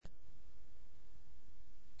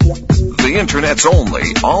The Internet's only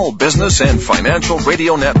all business and financial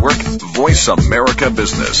radio network, Voice America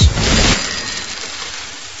Business.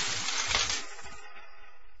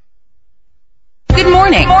 Good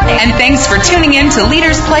morning, and thanks for tuning in to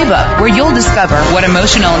Leaders Playbook, where you'll discover what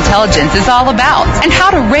emotional intelligence is all about and how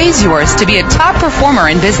to raise yours to be a top performer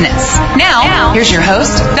in business. Now here's your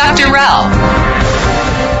host, Dr. Rel.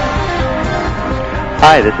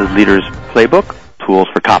 Hi, this is Leaders Playbook, Tools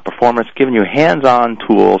for Top Performers, giving you hands-on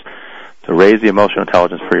tools to raise the emotional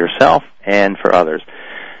intelligence for yourself and for others.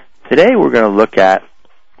 Today we're going to look at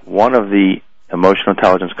one of the emotional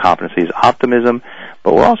intelligence competencies, optimism,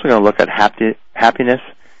 but we're also going to look at happiness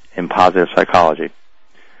and positive psychology.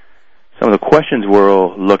 Some of the questions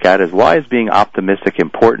we'll look at is, why is being optimistic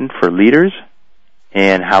important for leaders,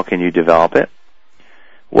 and how can you develop it?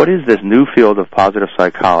 What is this new field of positive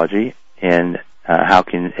psychology, and how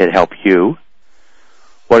can it help you?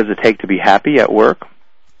 What does it take to be happy at work?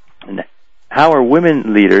 And how are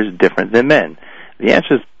women leaders different than men? The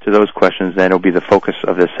answers to those questions then will be the focus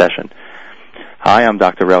of this session. Hi, I'm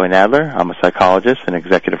Dr. Relly Nadler. I'm a psychologist and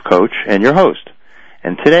executive coach and your host.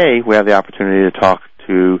 And today we have the opportunity to talk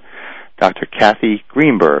to Dr. Kathy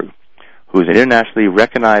Greenberg, who is an internationally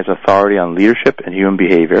recognized authority on leadership and human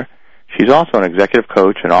behavior. She's also an executive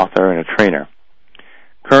coach, an author, and a trainer.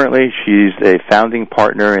 Currently, she's a founding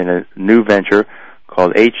partner in a new venture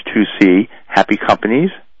called H2C, Happy Companies,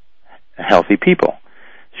 Healthy People.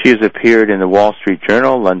 She has appeared in the Wall Street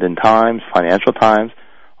Journal, London Times, Financial Times,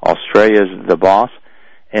 Australia's The Boss,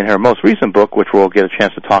 and her most recent book, which we'll get a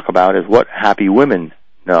chance to talk about, is What Happy Women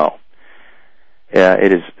Know.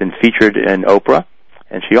 It has been featured in Oprah,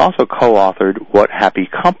 and she also co-authored What Happy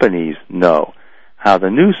Companies Know, How the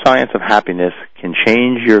New Science of Happiness Can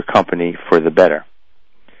Change Your Company for the Better.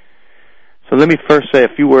 So let me first say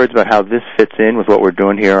a few words about how this fits in with what we're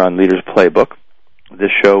doing here on Leaders Playbook.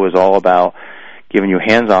 This show is all about giving you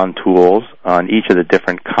hands-on tools on each of the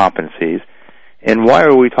different competencies. And why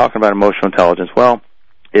are we talking about emotional intelligence? Well,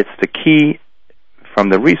 it's the key from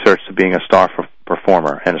the research to being a star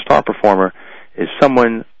performer. And a star performer is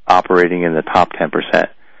someone operating in the top 10%.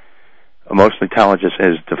 Emotional intelligence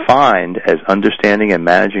is defined as understanding and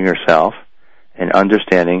managing yourself and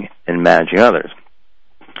understanding and managing others.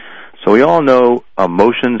 So we all know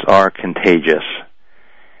emotions are contagious.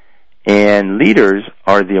 And leaders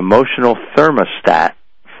are the emotional thermostat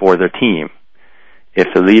for their team. If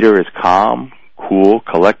the leader is calm, cool,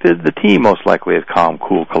 collected, the team most likely is calm,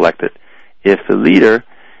 cool, collected. If the leader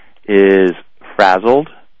is frazzled,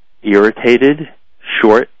 irritated,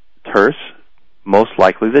 short, terse, most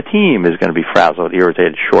likely the team is going to be frazzled,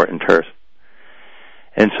 irritated, short, and terse.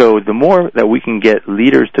 And so the more that we can get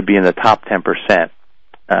leaders to be in the top 10%,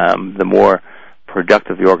 the more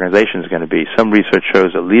productive the organization is going to be. Some research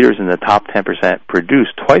shows that leaders in the top 10% produce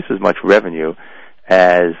twice as much revenue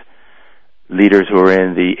as leaders who are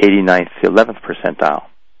in the 89th to 11th percentile.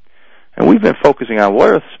 And we've been focusing on what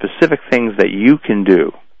are specific things that you can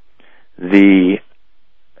do. The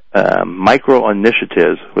micro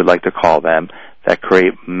initiatives, we'd like to call them, that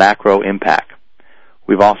create macro impact.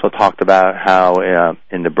 We've also talked about how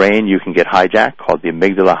in the brain you can get hijacked, called the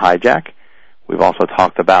amygdala hijack. We've also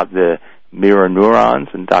talked about the mirror neurons,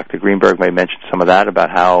 and Dr. Greenberg may mention some of that, about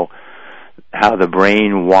how the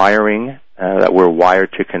brain wiring, that we're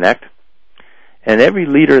wired to connect. And every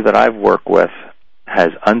leader that I've worked with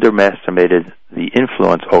has underestimated the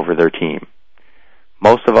influence over their team.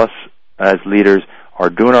 Most of us as leaders are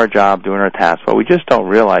doing our job, doing our tasks, but we just don't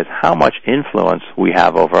realize how much influence we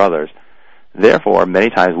have over others. Therefore, many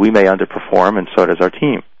times we may underperform, and so does our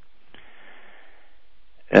team.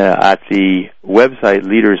 At the website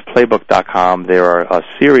leadersplaybook.com, there are a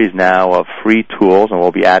series now of free tools, and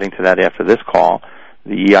we'll be adding to that after this call,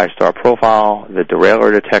 the EI Star Profile, the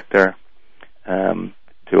Derailer Detector,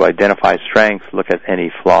 to identify strengths, look at any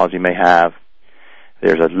flaws you may have.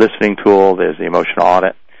 There's a listening tool, there's the emotional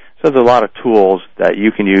audit. So there's a lot of tools that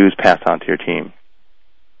you can use, pass on to your team.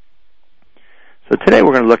 So today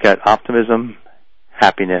we're going to look at optimism,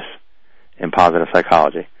 happiness, and positive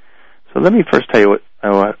psychology. So let me first tell you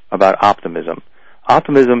about optimism.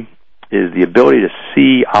 Optimism is the ability to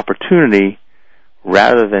see opportunity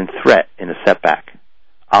rather than threat in a setback.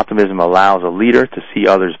 Optimism allows a leader to see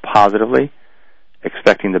others positively,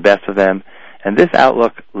 expecting the best of them, and this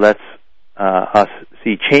outlook lets us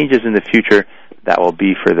see changes in the future that will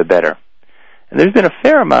be for the better. And there's been a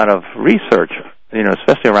fair amount of research,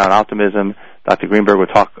 especially around optimism. Dr. Greenberg will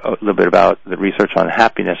talk a little bit about the research on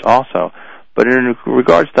happiness also. But in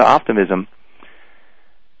regards to optimism,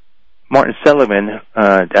 Martin Seligman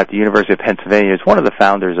at the University of Pennsylvania is one of the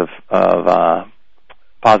founders of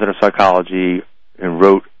positive psychology and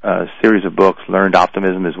wrote series of books. Learned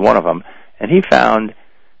Optimism is one of them, and he found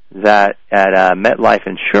that at a MetLife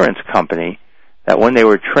insurance company, that when they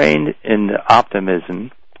were trained in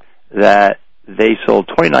optimism, that they sold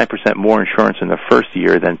 29% more insurance in the first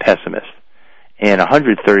year than pessimists, and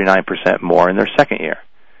 139% more in their second year.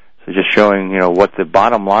 So just showing, what the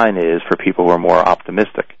bottom line is for people who are more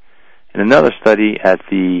optimistic. In another study at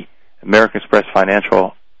the American Express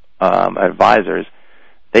Financial Advisors,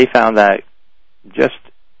 they found that just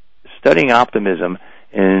studying optimism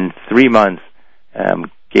in 3 months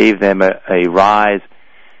gave them a rise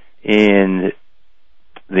in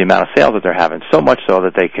the amount of sales that they're having, so much so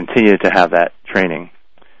that they continue to have that training.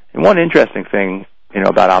 And one interesting thing,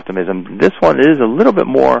 about optimism, this one is a little bit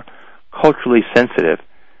more culturally sensitive.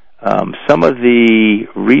 Some of the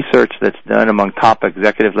research that's done among top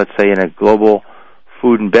executives, let's say in a global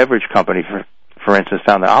food and beverage company, for instance,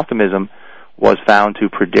 found that optimism was found to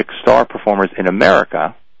predict star performers in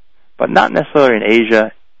America, but not necessarily in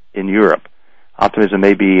Asia, in Europe. Optimism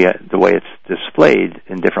may be the way it's displayed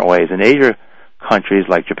in different ways. In Asia countries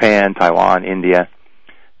like Japan, Taiwan, India,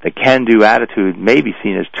 the can-do attitude may be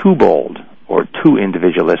seen as too bold or too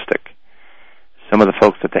individualistic. Some of the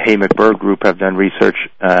folks at the Hay McBurg Group have done research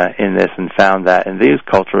in this and found that in these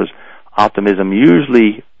cultures, optimism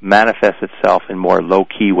usually manifests itself in more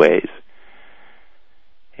low-key ways.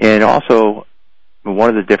 And also, one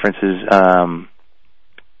of the differences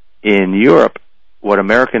in Europe, what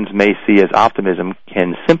Americans may see as optimism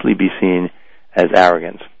can simply be seen as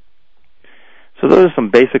arrogance. So those are some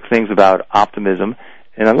basic things about optimism.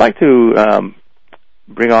 And I'd like to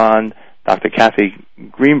bring on Dr. Kathy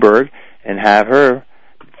Greenberg and have her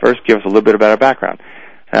first give us a little bit about her background.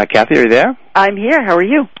 Kathy, are you there? I'm here. How are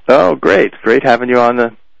you? Oh, great. Great having you on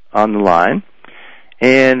the line.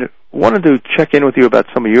 And wanted to check in with you about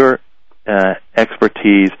some of your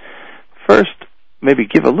expertise. First, maybe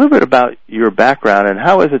give a little bit about your background and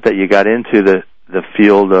how is it that you got into the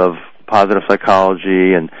field of positive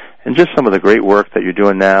psychology and just some of the great work that you're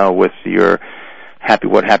doing now with your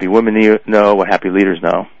What Happy Women Know, What Happy Leaders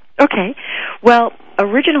Know. Okay. Well,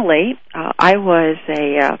 originally, I was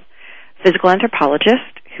a physical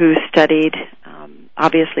anthropologist who studied,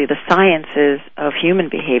 obviously, the sciences of human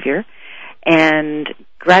behavior, and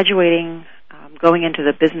graduating, going into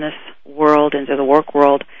the business world, into the work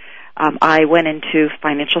world, I went into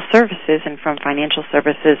financial services, and from financial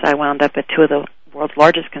services, I wound up at two of the world's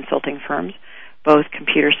largest consulting firms, both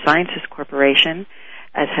Computer Sciences Corporation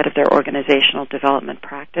as head of their organizational development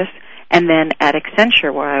practice, and then at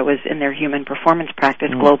Accenture, where I was in their human performance practice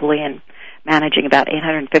globally and managing about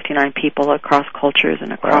 859 people across cultures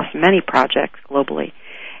and across many projects globally.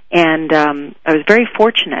 And I was very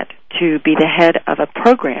fortunate to be the head of a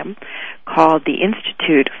program called the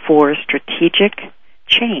Institute for Strategic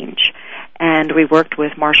Change. And we worked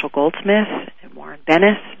with Marshall Goldsmith, Warren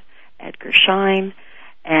Bennis, Edgar Schein,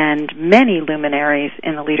 and many luminaries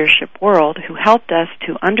in the leadership world who helped us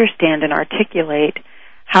to understand and articulate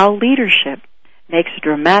how leadership makes a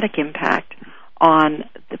dramatic impact on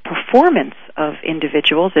the performance of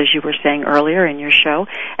individuals, as you were saying earlier in your show,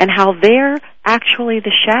 and how they're actually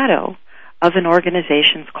the shadow of an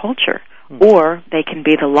organization's culture, or they can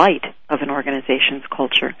be the light of an organization's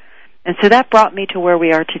culture. And so that brought me to where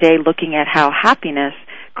we are today, looking at how happiness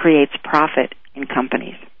creates profit in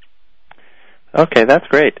companies. Okay, that's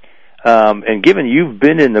great. And given you've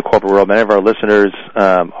been in the corporate world, many of our listeners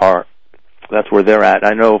that's where they're at.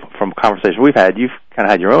 I know from conversations we've had, you've kind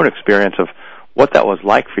of had your own experience of what that was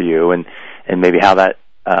like for you and maybe how that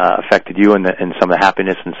affected you and some of the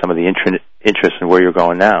happiness and some of the interest in where you're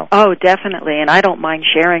going now. Oh, definitely. And I don't mind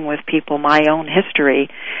sharing with people my own history.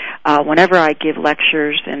 Whenever I give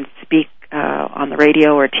lectures and speak on the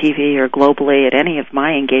radio or TV or globally at any of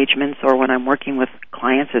my engagements or when I'm working with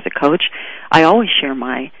clients as a coach, I always share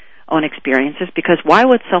my own experiences, because why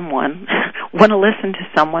would someone want to listen to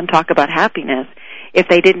someone talk about happiness if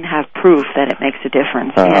they didn't have proof that it makes a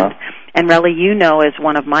difference? And really, you know, as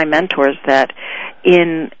one of my mentors, that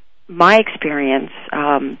in my experience,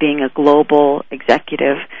 being a global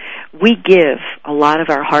executive, we give a lot of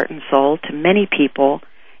our heart and soul to many people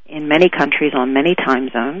in many countries on many time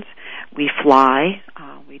zones. We fly.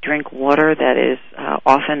 We drink water that is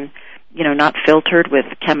often, not filtered with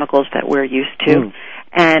chemicals that we're used to.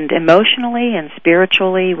 And emotionally and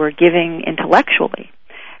spiritually, we're giving intellectually.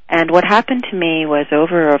 And what happened to me was,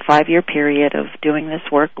 over a 5-year period of doing this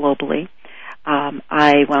work globally,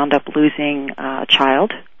 I wound up losing a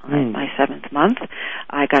child in my 7th month.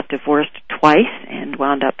 I got divorced twice and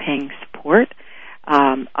wound up paying support.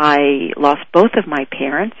 I lost both of my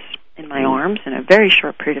parents in my arms in a very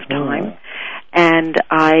short period of time. And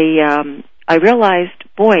I realized,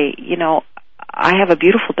 boy, I have a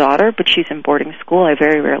beautiful daughter, but she's in boarding school. I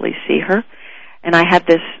very rarely see her. And I had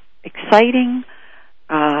this exciting,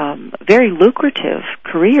 very lucrative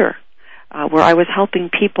career where I was helping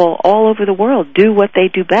people all over the world do what they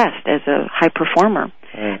do best as a high performer.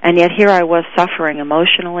 Right. And yet here I was suffering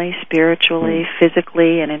emotionally, spiritually,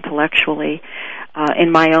 physically, and intellectually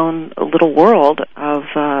in my own little world of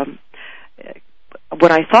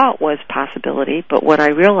what I thought was possibility, but what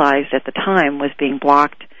I realized at the time was being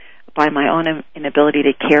blocked by my own inability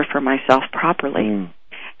to care for myself properly.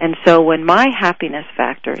 And so when my happiness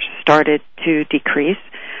factors started to decrease,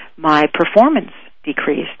 my performance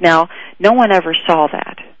decreased. Now, no one ever saw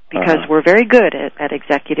that because we're very good at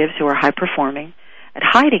executives who are high-performing at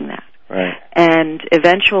hiding that. Right. And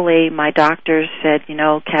eventually my doctors said,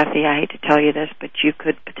 Kathy, I hate to tell you this, but you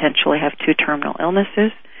could potentially have 2 terminal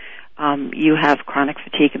illnesses. You have chronic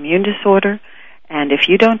fatigue immune disorder. And if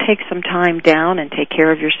you don't take some time down and take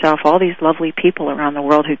care of yourself, all these lovely people around the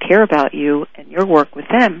world who care about you and your work with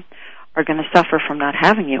them are going to suffer from not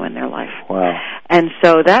having you in their life. Wow. And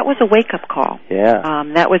so that was a wake-up call. Yeah.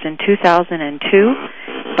 That was in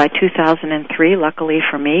 2002. By 2003, luckily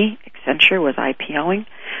for me, Accenture was IPOing.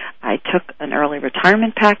 I took an early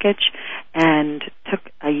retirement package and took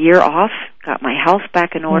a year off, got my health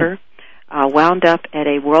back in order, wound up at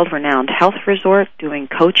a world-renowned health resort doing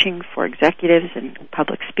coaching for executives and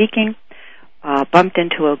public speaking, bumped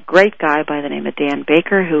into a great guy by the name of Dan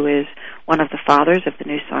Baker, who is one of the fathers of the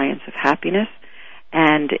new science of happiness.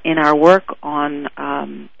 And in our work on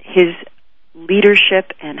his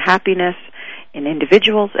leadership and happiness in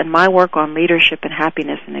individuals and my work on leadership and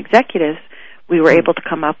happiness in executives, we were able to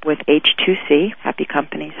come up with H2C, Happy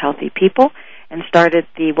Companies, Healthy People, and started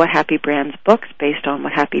the What Happy Brands books based on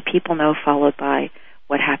What Happy People Know, followed by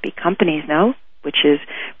What Happy Companies Know, which is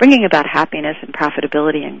bringing about happiness and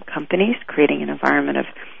profitability in companies, creating an environment of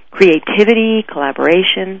creativity,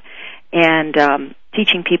 collaboration, and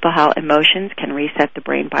teaching people how emotions can reset the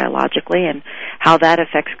brain biologically and how that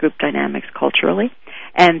affects group dynamics culturally.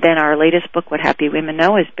 And then our latest book, What Happy Women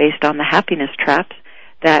Know, is based on the happiness traps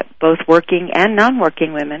that both working and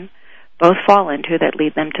non-working women both fall into that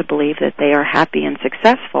lead them to believe that they are happy and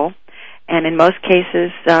successful. And in most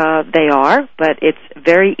cases, they are, but it's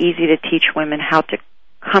very easy to teach women how to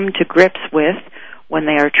come to grips with when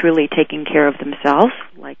they are truly taking care of themselves,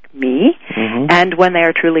 like me, and when they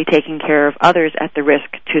are truly taking care of others at the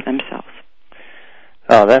risk to themselves.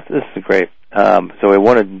 Oh, this is great. So I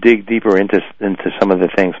want to dig deeper into some of the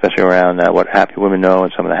things, especially around what happy women know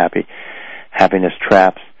and some of the happiness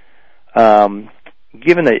traps.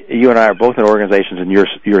 Given that you and I are both in organizations, and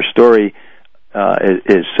your story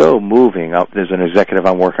is so moving. There's an executive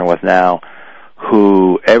I'm working with now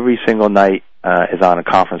who every single night is on a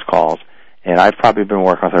conference calls, and I've probably been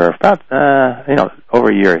working with her for about over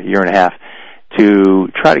a year and a half to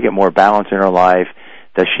try to get more balance in her life.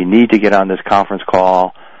 Does she need to get on this conference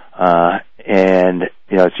call? And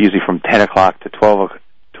it's usually from 10 o'clock to 12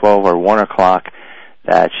 or 1 o'clock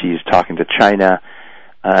that she's talking to China.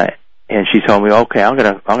 And she told me, okay, I'm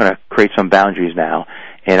gonna create some boundaries now,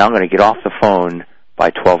 and I'm gonna get off the phone by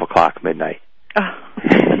 12 o'clock midnight. Oh.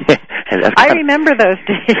 And I remember those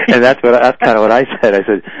days. And that's kind of what I said. I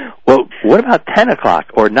said, well, what about 10 o'clock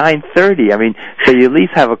or 9:30? I mean, so you at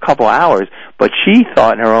least have a couple hours. But she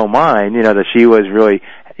thought in her own mind, that she was really,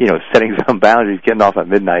 setting some boundaries, getting off at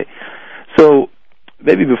midnight. So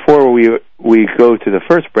maybe before we go to the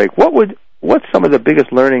first break, what's some of the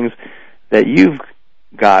biggest learnings that you've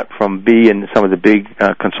got from being some of the big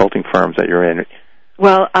consulting firms that you're in?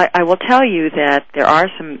 Well, I will tell you that there are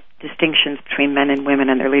some distinctions between men and women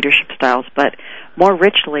and their leadership styles, but more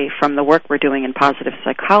richly from the work we're doing in positive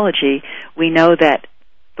psychology, we know that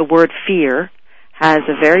the word fear has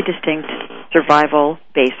a very distinct survival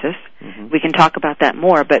basis. We can talk about that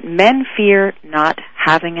more, but men fear not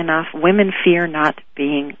having enough, women fear not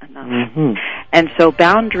being enough. And so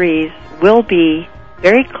boundaries will be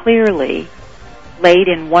very clearly laid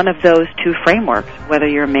in one of those two frameworks, whether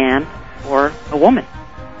you're a man or a woman.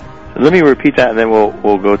 Let me repeat that, and then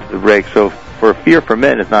we'll go to the break. So for fear for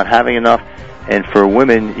men, it's not having enough, and for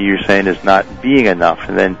women, you're saying it's not being enough.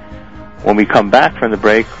 And then when we come back from the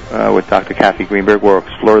break with Dr. Kathy Greenberg, we'll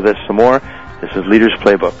explore this some more. This is Leaders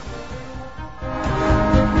Playbook.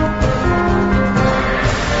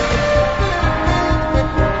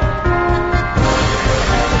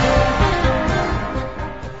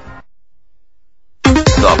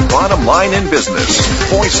 The bottom line in business.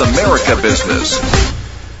 Voice America Business.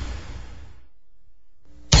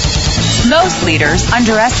 Most leaders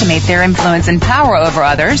underestimate their influence and power over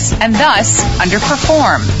others and thus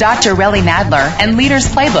underperform. Dr. Relly Nadler and Leaders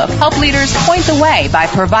Playbook help leaders point the way by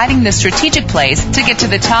providing the strategic plays to get to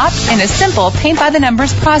the top in a simple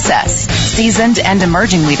paint-by-the-numbers process. Seasoned and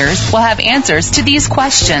emerging leaders will have answers to these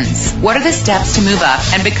questions. What are the steps to move up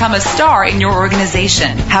and become a star in your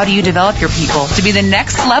organization? How do you develop your people to be the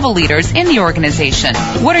next level leaders in the organization?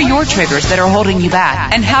 What are your triggers that are holding you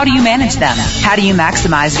back, and how do you manage them? How do you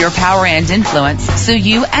maximize your power and influence so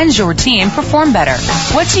you and your team perform better?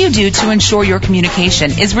 What do you do to ensure your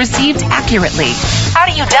communication is received accurately? How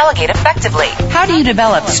do you delegate effectively? How do you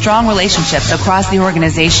develop strong relationships across the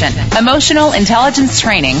organization? Emotional intelligence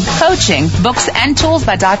training, coaching, books, and tools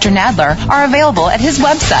by Dr. Nadler are available at his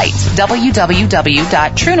website,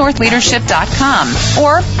 www.truenorthleadership.com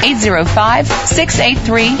or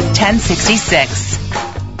 805-683-1066.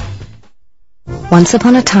 Once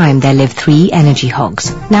upon a time, there lived 3 energy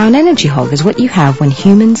hogs. Now, an energy hog is what you have when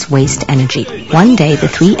humans waste energy. One day, the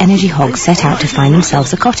 3 energy hogs set out to find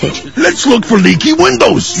themselves a cottage. Let's look for leaky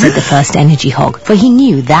windows, said the first energy hog, for he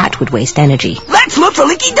knew that would waste energy. Let's look for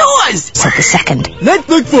leaky doors, said the second. Let's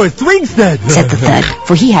look for a swing set, said the third,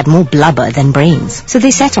 for he had more blubber than brains. So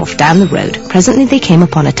they set off down the road. Presently, they came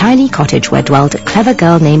upon a tiny cottage where dwelled a clever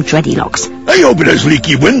girl named Dreadylocks. I hope it has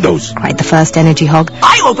leaky windows, cried the first energy hog.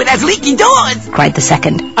 I hope it has leaky doors, cried the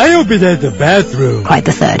second. I hope it has a bathroom, cried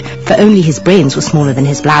the third, for only his brains were smaller than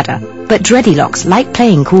his bladder. But Dreadylocks liked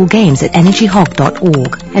playing cool games at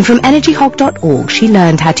energyhog.org, and from energyhog.org she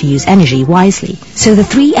learned how to use energy wisely. So the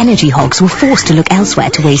 3 energy hogs were forced to look elsewhere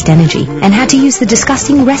to waste energy, and had to use the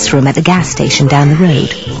disgusting restroom at the gas station down the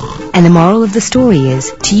road. And the moral of the story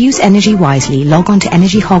is, to use energy wisely, log on to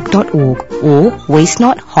energyhog.org, or waste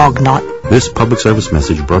not, hog not. This public service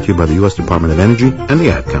message brought to you by the U.S. Department of Energy and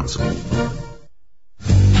the Ad Council.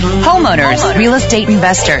 Homeowners, real estate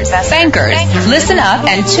investors, bankers, listen up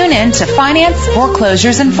and tune in to Finance,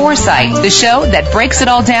 Foreclosures, and Foresight, the show that breaks it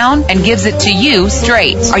all down and gives it to you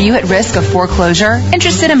straight. Are you at risk of foreclosure?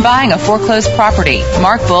 Interested in buying a foreclosed property?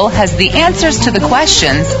 Mark Bull has the answers to the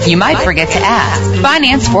questions you might forget to ask.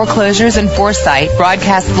 Finance, Foreclosures, and Foresight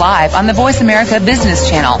broadcasts live on the Voice America Business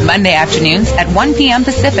Channel, Monday afternoons at 1 p.m.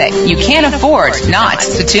 Pacific. You can't afford not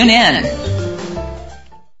to tune in.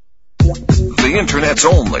 The Internet's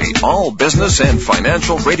only all-business and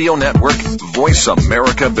financial radio network, Voice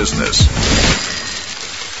America Business.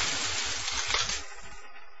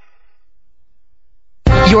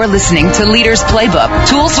 You're listening to Leaders Playbook,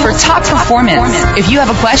 Tools for Top Performance. If you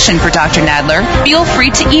have a question for Dr. Nadler, feel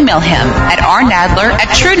free to email him at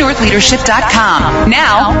rnadler@truenorthleadership.com.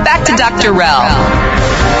 Now, back to Dr. Rell.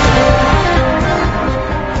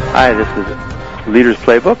 Hi, this is Leaders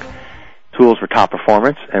Playbook, Tools for Top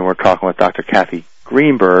Performance, and we're talking with Dr. Kathy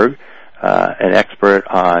Greenberg, an expert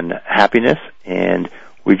on happiness, and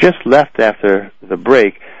we just left after the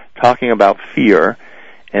break talking about fear,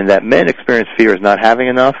 and that men experience fear as not having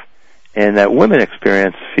enough, and that women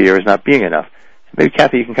experience fear as not being enough. Maybe,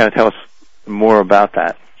 Kathy, you can kind of tell us more about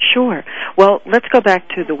that. Sure. Well, let's go back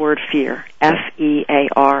to the word fear,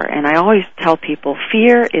 F-E-A-R, and I always tell people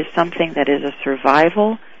fear is something that is a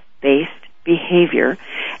survival-based behavior,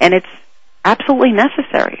 and it's absolutely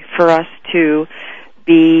necessary for us to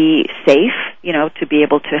be safe, to be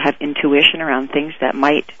able to have intuition around things that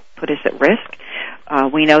might put us at risk.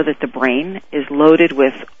 We know that the brain is loaded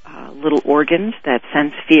with little organs that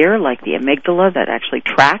sense fear, like the amygdala that actually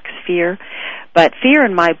tracks fear. But fear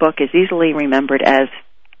in my book is easily remembered as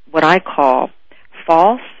what I call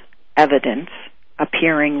false evidence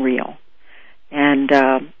appearing real. And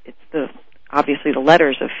it's obviously the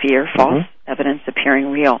letters of fear, false evidence appearing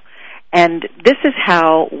real. And this is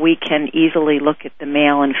how we can easily look at the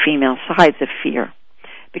male and female sides of fear,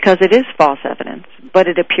 because it is false evidence, but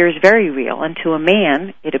it appears very real. And to a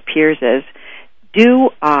man, it appears as,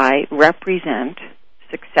 do I represent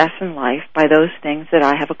success in life by those things that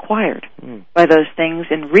I have acquired, by those things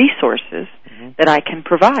and resources that I can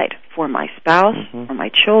provide for my spouse, for my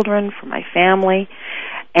children, for my family?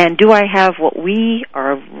 And do I have what we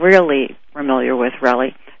are really familiar with,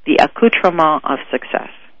 really, the accoutrement of success?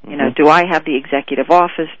 Do I have the executive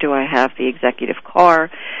office? Do I have the executive car?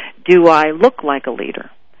 Do I look like a leader?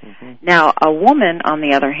 Now, a woman, on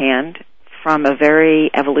the other hand, from a very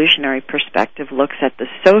evolutionary perspective, looks at the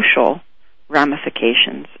social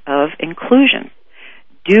ramifications of inclusion.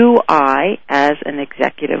 Do I, as an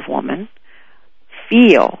executive woman,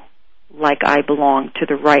 feel like I belong to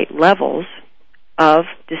the right levels of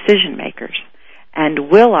decision makers? And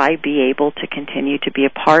will I be able to continue to be a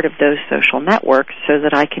part of those social networks so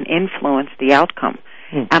that I can influence the outcome?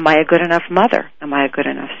 Am I a good enough mother? Am I a good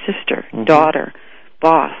enough sister, daughter,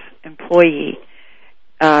 boss, employee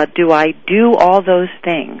do I do all those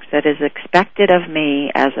things that is expected of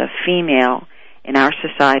me as a female in our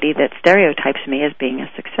society that stereotypes me as being a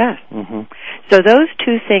success. Mm-hmm. So those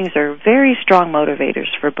two things are very strong motivators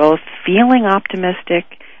for both feeling optimistic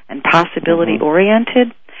and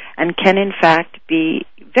possibility-oriented, and can, in fact, be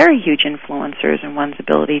very huge influencers in one's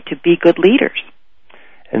ability to be good leaders.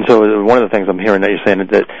 And so one of the things I'm hearing that you're saying is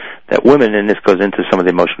that women, and this goes into some of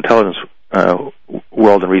the emotional intelligence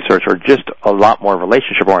world and research, are just a lot more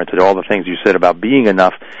relationship-oriented. All the things you said about being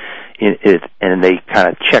enough in it, and they kind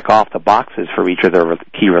of check off the boxes for each of their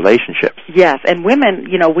key relationships. Yes, and women,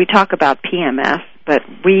 we talk about PMS, but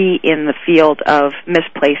we in the field of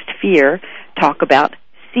misplaced fear talk about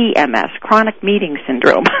CMS, chronic meeting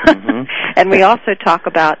syndrome. And we also talk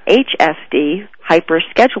about HSD,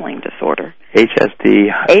 hyperscheduling disorder. HSD,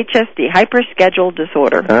 hyperschedule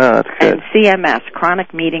disorder. Oh, that's good. And CMS,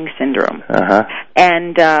 chronic meeting syndrome. Uh-huh.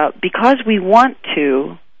 And because we want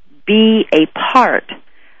to be a part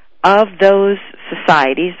of those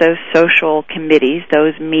societies, those social committees,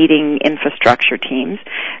 those meeting infrastructure teams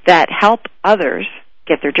that help others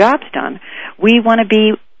get their jobs done, we want to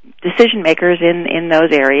be decision makers in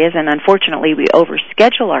those areas, and unfortunately we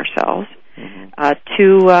overschedule ourselves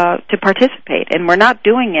to participate. And we're not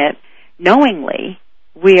doing it knowingly.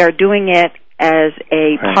 We are doing it as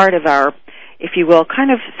a part of our, if you will,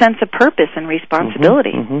 kind of sense of purpose and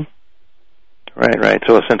responsibility. Right.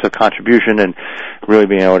 So a sense of contribution and really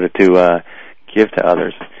being able to give to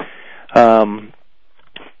others.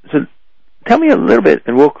 So tell me a little bit,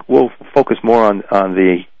 and we'll focus more on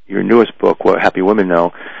your newest book, What Happy Women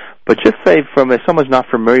Know. But just say, if someone's not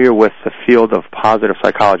familiar with the field of positive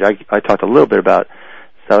psychology, I talked a little bit about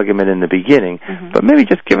Seligman in the beginning, but maybe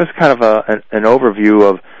just give us kind of an overview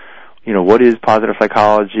of, what is positive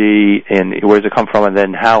psychology and where does it come from, and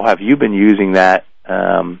then how have you been using that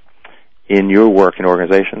in your work in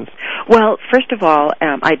organizations? Well, first of all,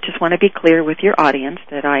 I just want to be clear with your audience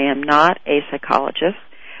that I am not a psychologist.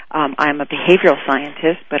 I'm a behavioral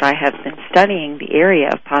scientist, but I have been studying the area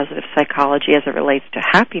of positive psychology as it relates to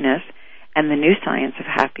happiness and the new science of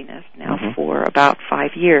happiness now for about 5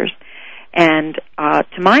 years. And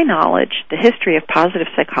to my knowledge, the history of positive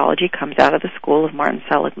psychology comes out of the school of Martin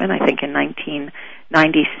Seligman, I think in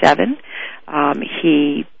 1997.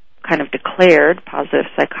 He kind of declared positive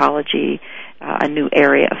psychology a new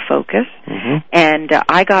area of focus. And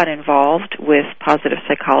I got involved with positive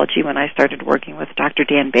psychology when I started working with Dr.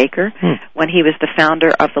 Dan Baker, when he was the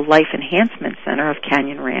founder of the Life Enhancement Center of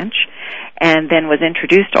Canyon Ranch, and then was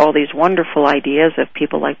introduced to all these wonderful ideas of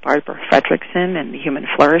people like Barbara Fredrickson and the Human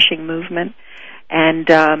Flourishing Movement, and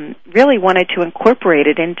really wanted to incorporate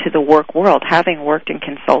it into the work world, having worked in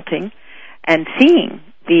consulting and seeing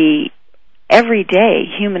the everyday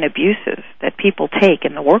human abuses that people take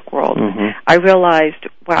in the work world. I realized,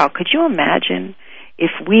 wow, could you imagine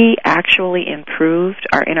if we actually improved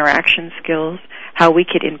our interaction skills, how we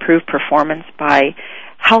could improve performance by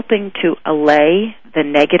helping to allay the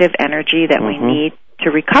negative energy that we need to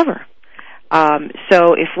recover.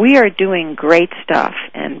 So if we are doing great stuff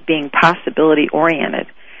and being possibility-oriented,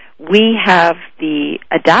 we have the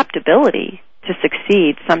adaptability to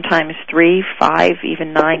succeed sometimes 3, 5,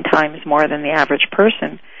 even 9 times more than the average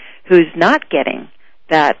person who's not getting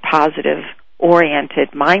that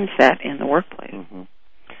positive-oriented mindset in the workplace.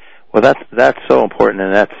 Well, that's so important,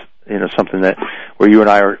 and that's something that where you and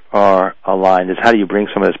I are aligned, is how do you bring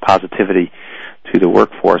some of this positivity to the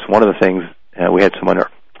workforce. One of the things, we had someone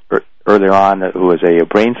earlier on who was a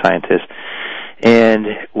brain scientist, and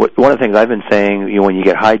one of the things I've been saying, when you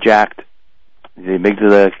get hijacked, the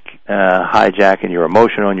amygdala hijack, and you're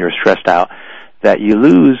emotional and you're stressed out, that you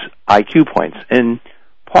lose IQ points. And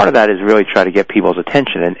part of that is really try to get people's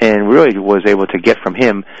attention, and really was able to get from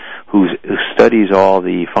him, who studies all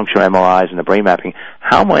the functional MRIs and the brain mapping,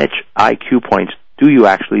 how much IQ points do you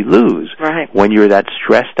actually lose when you're that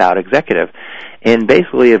stressed out executive. And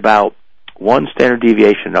basically about one standard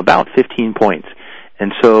deviation, about 15 points.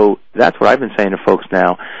 And so that's what I've been saying to folks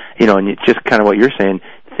now, and it's just kind of what you're saying.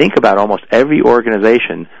 Think about almost every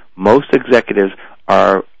organization, most executives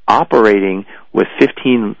are operating with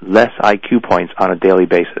 15 less IQ points on a daily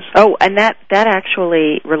basis. Oh, and that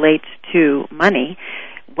actually relates to money.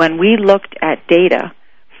 When we looked at data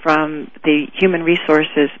from the Human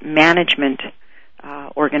Resources Management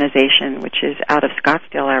organization, which is out of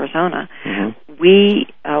Scottsdale, Arizona, we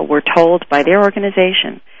were told by their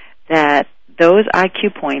organization that those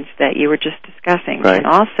IQ points that you were just discussing can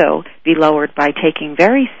also be lowered by taking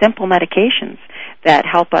very simple medications that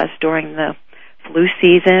help us during the flu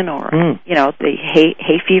season or the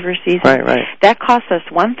hay fever season. That costs us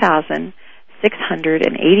 $1,750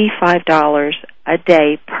 $685 a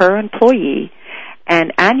day per employee,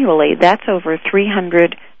 and annually that's over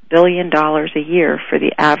 $300 billion a year for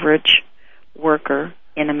the average worker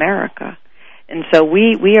in America. And so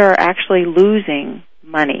we are actually losing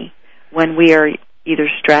money when we are either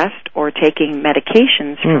stressed or taking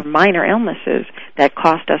medications for minor illnesses that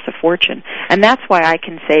cost us a fortune. And that's why I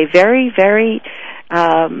can say very, very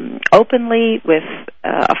openly with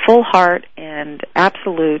a full heart and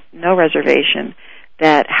absolute no reservation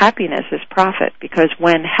that happiness is profit, because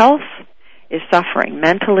when health is suffering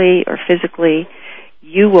mentally or physically,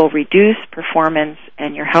 you will reduce performance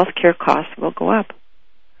and your health care costs will go up.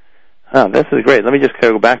 Oh, this is great. Let me just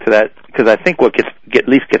go back to that, because I think what at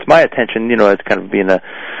least gets my attention, you know, as kind of being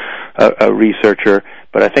a researcher,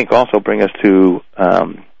 but I think also bring us to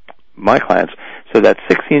my clients. So that's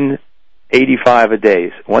 $1,685 a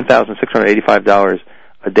day, $1,685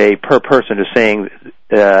 a day per person, is saying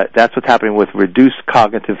that's what's happening with reduced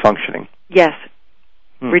cognitive functioning. Yes.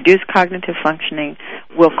 Reduced cognitive functioning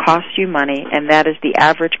will cost you money, and that is the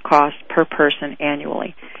average cost per person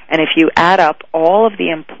annually. And if you add up all of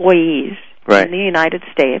the employees in the United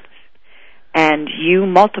States and you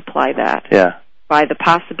multiply that by the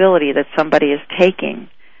possibility that somebody is taking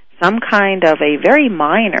some kind of a very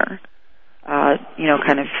minor,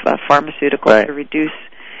 pharmaceutical to reduce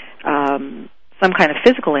some kind of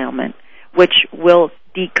physical ailment, which will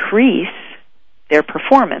decrease their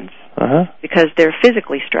performance because they're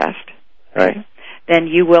physically stressed, then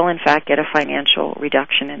you will, in fact, get a financial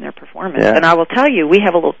reduction in their performance. And I will tell you, we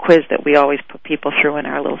have a little quiz that we always put people through in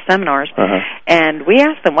our little seminars, and we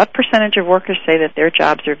ask them what percentage of workers say that their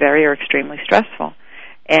jobs are very or extremely stressful.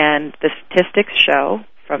 And the statistics show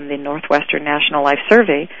from the Northwestern National Life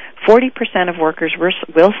Survey, 40% of workers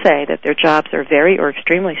will say that their jobs are very or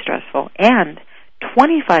extremely stressful, and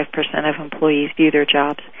 25% of employees view their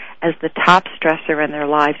jobs as the top stressor in their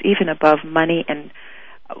lives, even above money and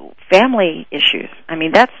family issues. I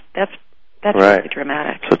mean, that's really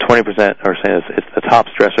dramatic. So 20% are saying it's the top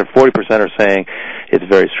stressor. 40% are saying it's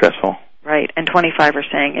very stressful. Right, and 25% are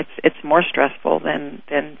saying it's more stressful than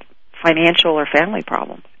financial or family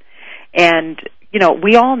problems. And you know,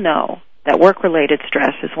 we all know that work-related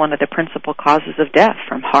stress is one of the principal causes of death,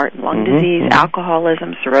 from heart and lung disease,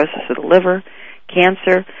 alcoholism, cirrhosis of the liver,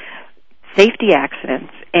 cancer, safety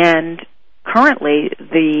accidents, and currently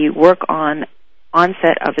the work on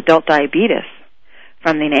onset of adult diabetes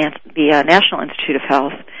from the National Institute of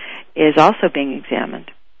Health is also being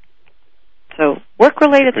examined. So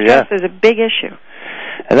work-related stress is a big issue.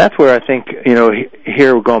 And that's where I think, you know,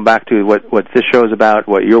 here we're going back to what this show is about,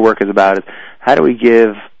 what your work is about, is how do we give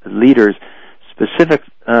leaders specific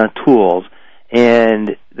tools,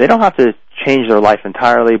 and they don't have to change their life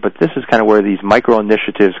entirely, but this is kind of where these micro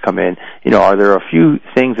initiatives come in. You know, are there a few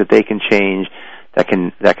things that they can change that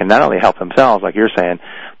can not only help themselves, like you're saying,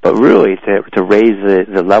 but really to raise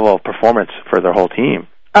the level of performance for their whole team?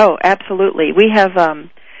 Oh, absolutely. We have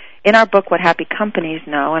in our book, What Happy Companies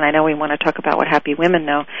Know, and I know we want to talk about what happy women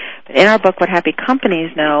know, but in our book, What Happy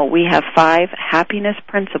Companies Know, we have 5 happiness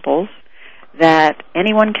principles that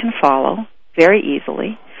anyone can follow very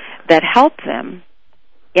easily that help them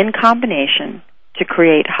in combination to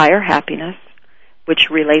create higher happiness, which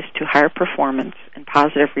relates to higher performance and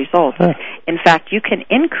positive results. In fact, you can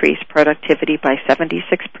increase productivity by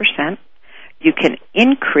 76%. You can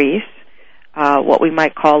increase what we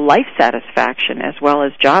might call life satisfaction as well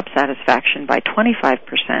as job satisfaction by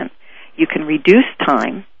 25%. You can reduce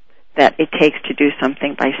time that it takes to do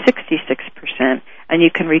something by 66%, and you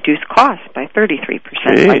can reduce costs by 33%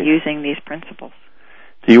 by using these principles.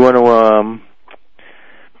 Do you want to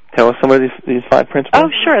tell us some of these 5 principles? Oh,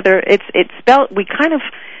 sure. It's spelled.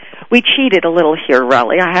 We cheated a little here,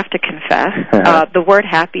 Raleigh, I have to confess. The word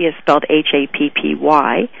happy is spelled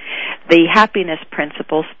Happy. The happiness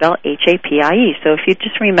principles spell Happie. So if you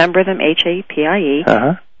just remember them, Happie,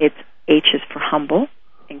 it's H is for humble,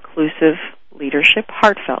 inclusive leadership,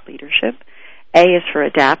 heartfelt leadership. A is for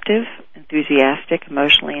adaptive, enthusiastic,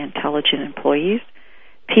 emotionally intelligent employees.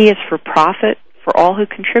 P is for profit, for all who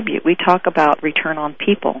contribute. We talk about return on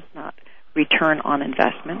people, not return on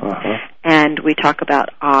investment. And we talk about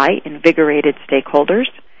I, invigorated stakeholders.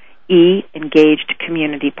 E, engaged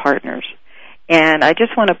community partners. And I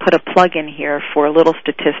just want to put a plug in here for a little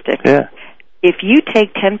statistic. If you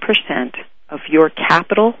take 10% of your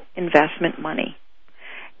capital investment money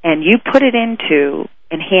and you put it into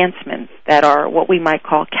enhancements that are what we might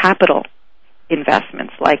call capital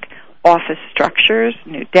investments, like office structures,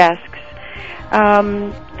 new desks,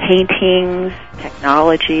 paintings,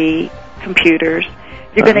 technology, computers,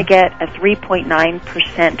 you're going to get a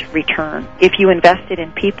 3.9% return. If you invested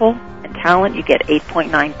in people and talent, you get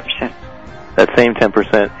 8.9%. That same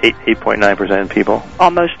 10%, 8.9% in people?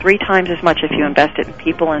 Almost 3 times as much if you invest it in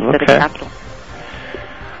people instead of capital.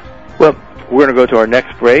 Well, we're going to go to our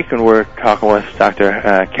next break, and we're talking with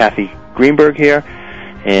Dr. Kathy Greenberg here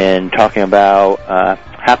and talking about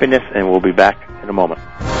happiness, and we'll be back in a moment.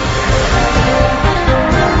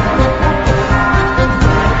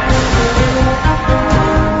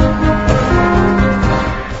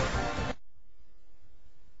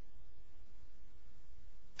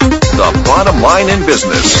 The bottom line in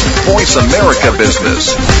business. Voice America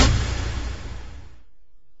Business.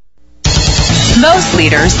 Most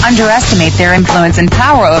leaders underestimate their influence and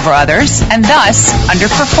power over others and thus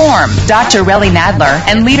underperform. Dr. Relly Nadler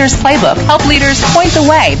and Leaders Playbook help leaders point the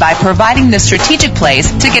way by providing the strategic plays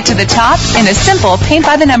to get to the top in a simple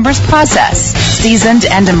paint-by-the-numbers process. Seasoned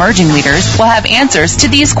and emerging leaders will have answers to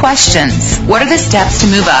these questions. What are the steps to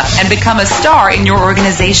move up and become a star in your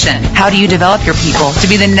organization? How do you develop your people to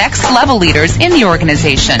be the next level leaders in the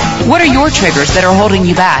organization? What are your triggers that are holding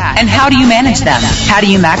you back, and how do you manage them? How do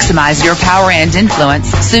you maximize your power and influence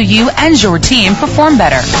so you and your team perform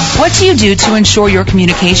better? What do you do to ensure your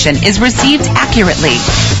communication is received accurately?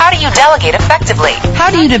 How do you delegate effectively? How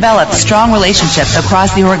do you develop strong relationships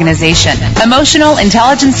across the organization? Emotional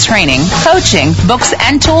intelligence training, coaching, books,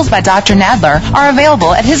 and tools by Dr. Nadler are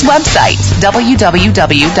available at his website,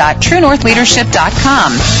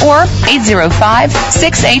 www.truenorthleadership.com or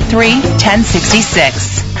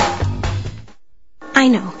 805-683-1066. I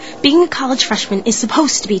know, being a college freshman is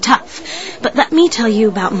supposed to be tough, but let me tell you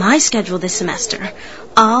about my schedule this semester.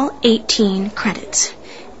 All 18 credits.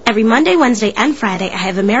 Every Monday, Wednesday, and Friday, I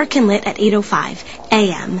have American Lit at 8:05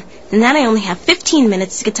 a.m., and then I only have 15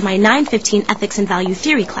 minutes to get to my 9:15 Ethics and Value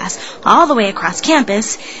Theory class all the way across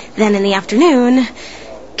campus. Then in the afternoon,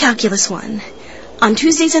 Calculus 1. On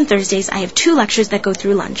Tuesdays and Thursdays, I have 2 lectures that go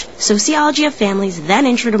through lunch, Sociology of Families, then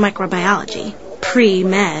Intro to Microbiology.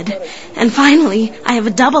 Pre-med. And finally, I have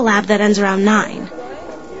a double lab that ends around 9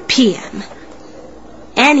 p.m.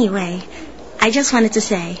 Anyway, I just wanted to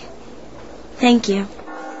say thank you.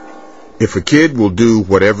 If a kid will do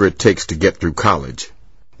whatever it takes to get through college,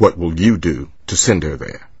 what will you do to send her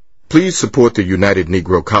there? Please support the United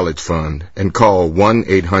Negro College Fund and call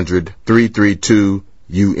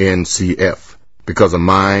 1-800-332-UNCF, because a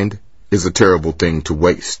mind is a terrible thing to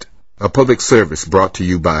waste. A public service brought to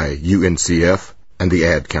you by UNCF and the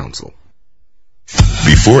Ad Council.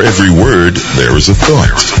 Before every word, there is a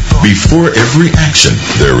thought. Before every action,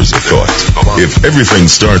 there is a thought. If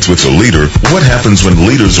everything starts with a leader, what happens when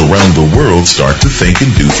leaders around the world start to think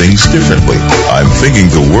and do things differently? I'm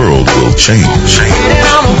thinking the world will change.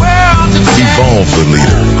 Evolve the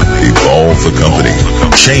leader. Evolve the company.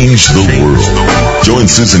 Change the world.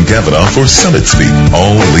 Join Susan Kavanaugh for Summit Speak.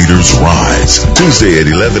 All Leaders Rise. Tuesday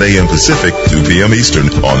at 11 a.m. Pacific, 2 p.m.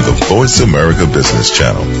 Eastern on the Voice America Business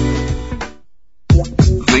Channel.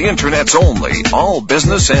 The Internet's only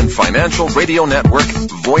all-business and financial radio network,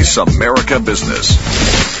 Voice America Business.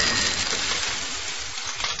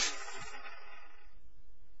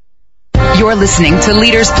 You're listening to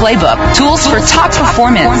Leaders Playbook, Tools for Top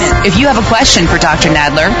Performance. If you have a question for Dr.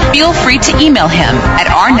 Nadler, feel free to email him at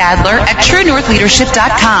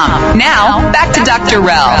rnadler@truenorthleadership.com. Now, back to Dr.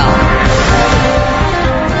 Rell.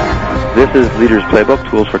 This is Leaders Playbook,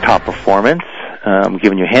 Tools for Top Performance.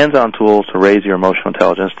 Giving you hands-on tools to raise your emotional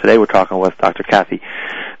intelligence. Today we're talking with Dr. Kathy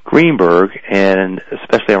Greenberg, and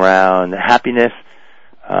especially around happiness,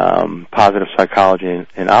 positive psychology,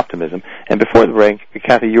 and optimism. And before the break,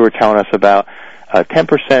 Kathy, you were telling us about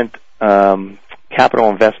 10% capital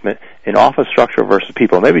investment in office structure versus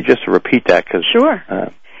people. Maybe just to repeat that. Sure.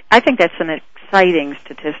 I think that's an exciting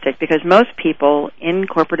statistic because most people in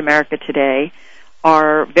corporate America today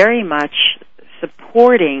are very much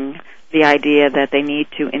supporting the idea that they need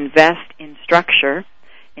to invest in structure,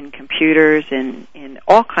 in computers, in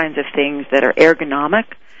all kinds of things that are ergonomic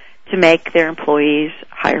to make their employees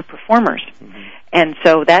higher performers. Mm-hmm. And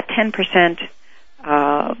so that 10%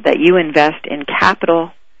 that you invest in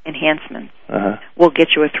capital enhancements will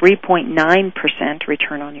get you a 3.9%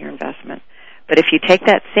 return on your investment. But if you take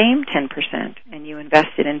that same 10% and you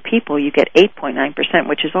invest it in people, you get 8.9%,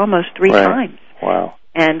 which is almost 3 times. Wow.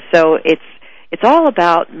 And so it's all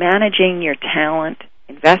about managing your talent,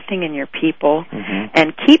 investing in your people,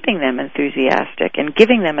 and keeping them enthusiastic and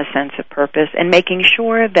giving them a sense of purpose and making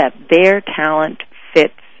sure that their talent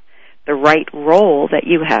fits the right role that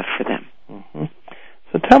you have for them. Mm-hmm.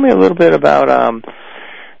 So tell me a little bit about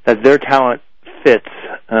that their talent fits,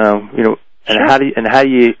 and how do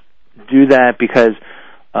you do that? Because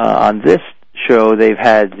on this show they've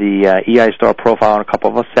had the EI Star profile and a couple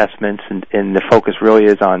of assessments, and the focus really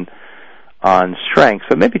is on on strengths.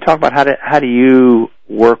 So maybe talk about how do you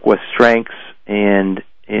work with strengths and,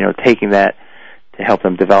 taking that to help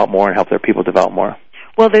them develop more and help their people develop more.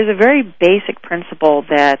 Well, there's a very basic principle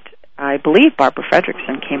that I believe Barbara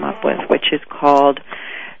Fredrickson came up with, which is called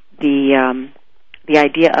the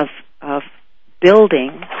idea of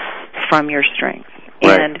building from your strengths.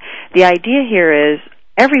 Right. And the idea here is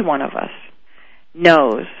every one of us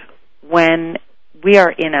knows when we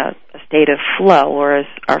are in a state of flow, or as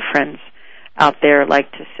our friends out there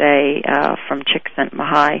like to say from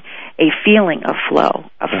Csikszentmihalyi, a feeling of flow,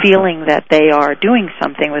 a feeling that they are doing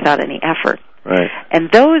something without any effort. Right.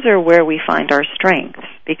 And those are where we find our strengths,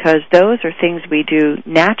 because those are things we do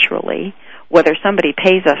naturally, whether somebody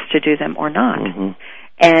pays us to do them or not. Mm-hmm.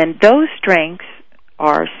 And those strengths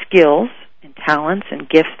are skills and talents and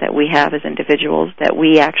gifts that we have as individuals that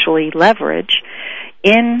we actually leverage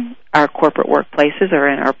in our corporate workplaces or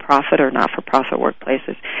in our profit or not-for-profit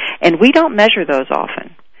workplaces. And we don't measure those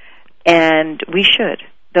often, and we should.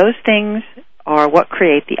 Those things are what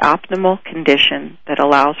create the optimal condition that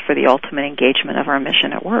allows for the ultimate engagement of our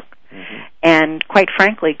mission at work. Mm-hmm. And quite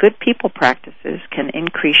frankly, good people practices can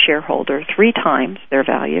increase shareholder 3 times their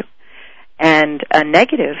value, and a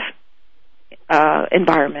negative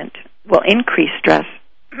environment will increase stress,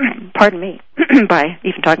 pardon me, by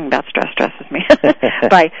even talking about stress stresses me,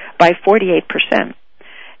 by 48%.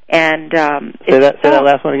 And say that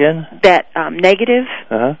last one again. That negative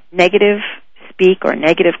speak or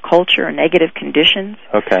negative culture or negative conditions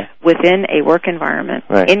within a work environment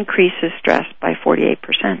increases stress by 48%.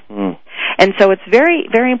 Mm. And so it's very,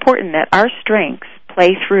 very important that our strengths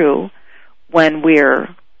play through when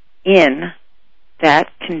we're in that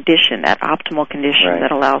condition, that optimal condition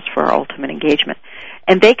that allows for our ultimate engagement.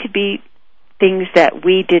 And they could be things that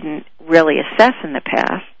we didn't really assess in the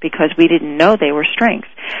past because we didn't know they were strengths.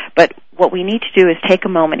 But what we need to do is take a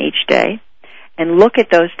moment each day and look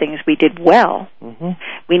at those things we did well. Mm-hmm.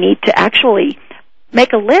 We need to actually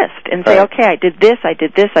make a list and say, okay, I did this, I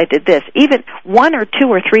did this, I did this. Even 1 or 2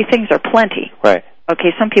 or 3 things are plenty. Right.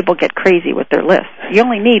 Okay, some people get crazy with their lists. You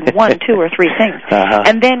only need 1, 2, or 3 things. Uh-huh.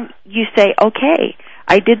 And then you say, okay,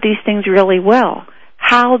 I did these things really well.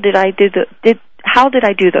 How did I do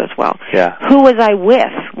those well? Yeah. Who was I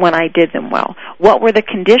with when I did them well? What were the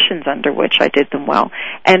conditions under which I did them well?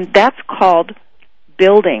 And that's called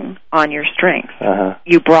building on your strengths. Uh-huh.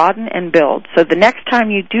 You broaden and build. So the next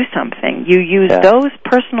time you do something, you use those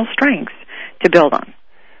personal strengths to build on.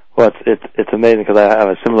 Well, it's amazing because I have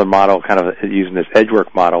a similar model, kind of using this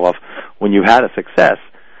Edgework model of when you had a success,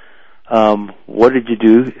 what did you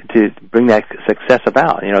do to bring that success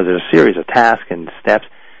about? There's a series of tasks and steps,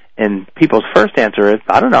 and people's first answer is,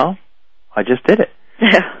 I don't know, I just did it.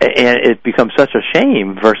 Yeah. And it becomes such a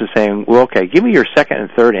shame versus saying, well, okay, give me your second and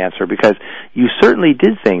third answer, because you certainly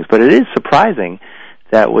did things, but it is surprising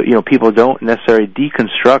that people don't necessarily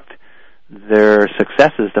deconstruct their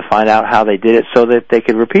successes to find out how they did it so that they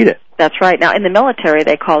could repeat it. That's right. Now, in the military,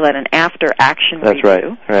 they call that an after-action review.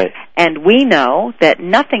 That's right. And we know that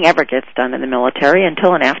nothing ever gets done in the military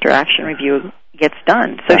until an after-action review gets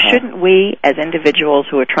done. So shouldn't we, as individuals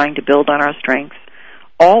who are trying to build on our strengths,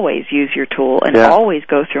 always use your tool and always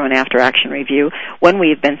go through an after-action review when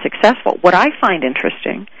we've been successful? What I find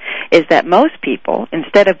interesting is that most people,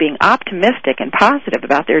 instead of being optimistic and positive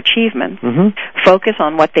about their achievements, focus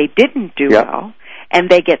on what they didn't do well, and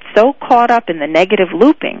they get so caught up in the negative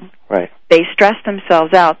looping, they stress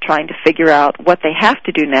themselves out trying to figure out what they have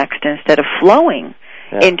to do next instead of flowing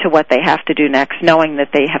into what they have to do next, knowing that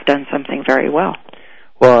they have done something very well.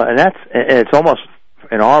 Well, and it's almost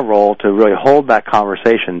in our role to really hold that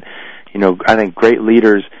conversation. I think great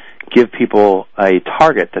leaders give people a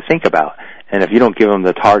target to think about. And if you don't give them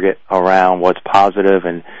the target around what's positive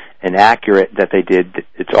and accurate that they did,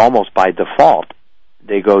 it's almost by default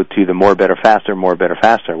they go to the more, better, faster,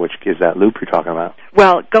 which is that loop you're talking about.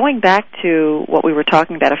 Well, going back to what we were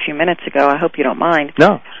talking about a few minutes ago, I hope you don't mind.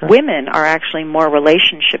 No, sure. Women are actually more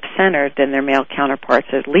relationship-centered than their male counterparts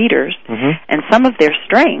as leaders. Mm-hmm. And some of their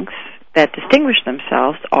strengths that distinguish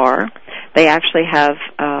themselves are they actually have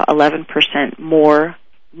 11% more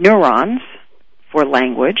neurons for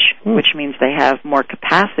language, which means they have more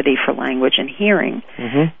capacity for language and hearing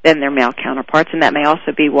than their male counterparts, and that may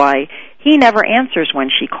also be why he never answers when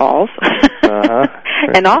she calls.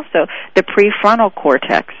 And also, the prefrontal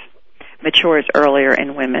cortex matures earlier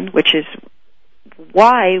in women, which is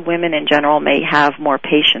why women in general may have more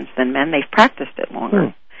patience than men. They've practiced it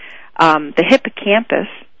longer. The hippocampus,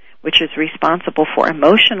 which is responsible for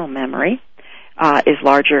emotional memory, is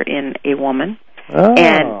larger in a woman. Oh.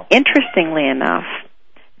 And interestingly enough,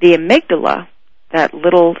 the amygdala, that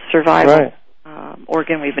little survival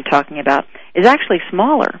organ we've been talking about is actually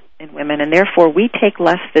smaller in women, and therefore we take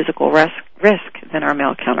less physical risk than our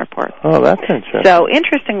male counterparts. Oh, that's interesting. So,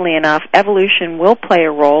 interestingly enough, evolution will play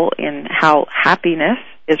a role in how happiness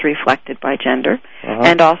is reflected by gender,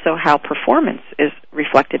 and also how performance is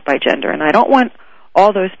reflected by gender. And I don't want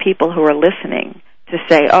all those people who are listening to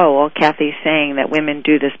say, oh, well, Kathy's saying that women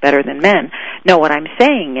do this better than men. No, what I'm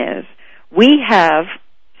saying is we have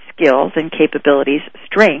skills and capabilities,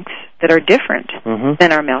 strengths that are different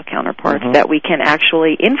than our male counterparts that we can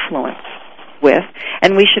actually influence with,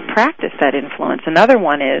 and we should practice that influence. Another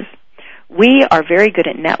one is we are very good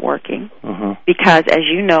at networking because, as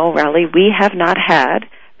you know, Raleigh, we have not had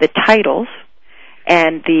the titles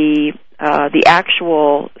and the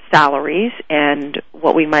actual salaries and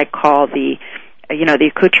what we might call the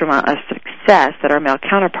accoutrement of success that our male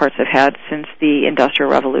counterparts have had since the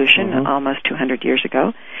Industrial Revolution almost 200 years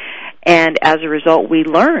ago. And as a result, we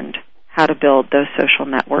learned how to build those social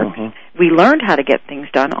networks. We learned how to get things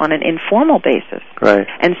done on an informal basis. Right.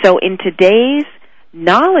 And so in today's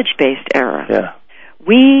knowledge-based era,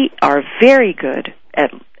 we are very good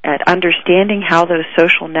at understanding how those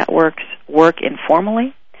social networks work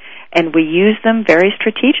informally, and we use them very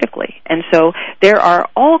strategically. And so there are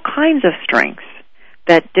all kinds of strengths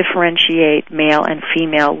that differentiate male and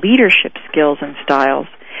female leadership skills and styles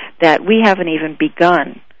that we haven't even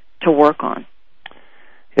begun to work on.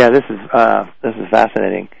 Yeah, this is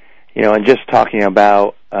fascinating. And just talking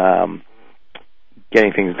about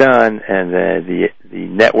getting things done and the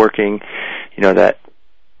networking,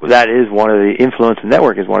 that is one of the influence.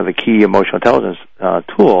 Network is one of the key emotional intelligence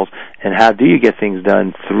tools. And how do you get things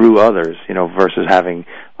done through others? Versus having,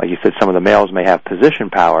 like you said, some of the males may have position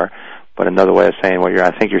power, but another way of saying what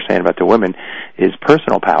I think you're saying about the women is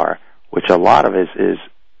personal power, which a lot of is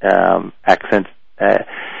accent.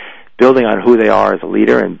 Building on who they are as a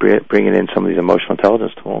leader and bringing in some of these emotional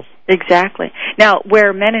intelligence tools. Exactly. Now,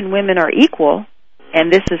 where men and women are equal,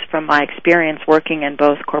 and this is from my experience working in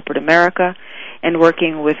both corporate America and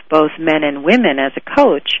working with both men and women as a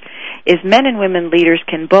coach, is men and women leaders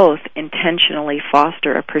can both intentionally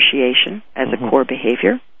foster appreciation as a core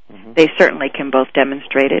behavior. They certainly can both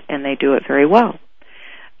demonstrate it, and they do it very well.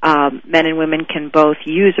 Men and women can both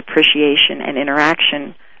use appreciation and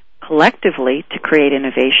interaction collectively to create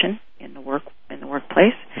innovation in the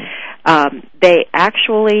workplace. They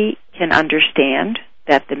actually can understand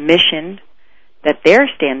that the mission that they're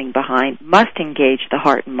standing behind must engage the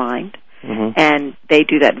heart and mind, and they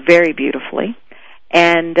do that very beautifully.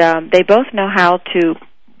 And they both know how to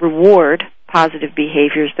reward positive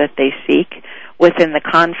behaviors that they seek within the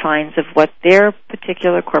confines of what their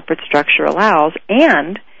particular corporate structure allows,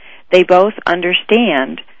 and they both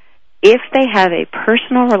understand if they have a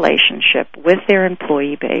personal relationship with their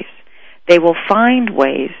employee base, they will find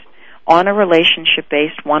ways on a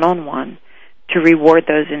relationship-based one-on-one to reward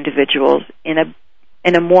those individuals in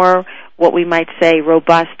a more, what we might say,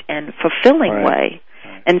 robust and fulfilling way.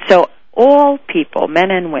 And so all people, men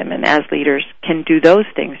and women, as leaders, can do those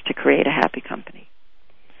things to create a happy company.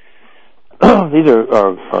 These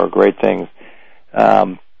are great things,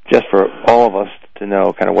 just for all of us to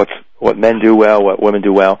know kind of what men do well, what women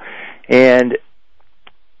do well. And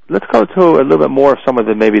let's go to a little bit more of some of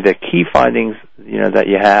the key findings, that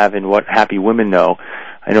you have and what happy women know.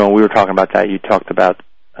 I know when we were talking about that, you talked about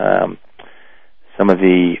some of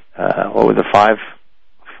the what were the five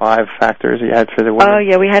factors you had for the women? Oh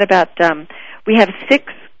yeah, we had about we have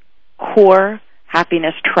 6 core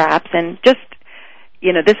happiness traps, and just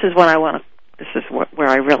this is what I want to. This is where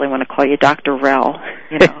I really want to call you Dr. Rel,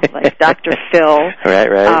 like Dr. Phil.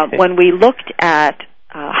 Right. When we looked at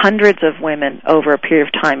hundreds of women over a period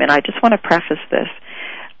of time, and I just want to preface this.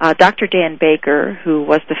 Dr. Dan Baker, who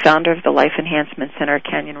was the founder of the Life Enhancement Center at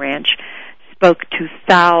Canyon Ranch, spoke to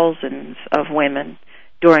thousands of women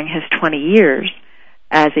during his 20 years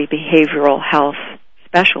as a behavioral health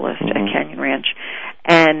specialist at Canyon Ranch.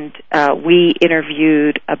 And we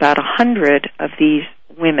interviewed about 100 of these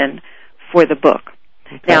women for the book.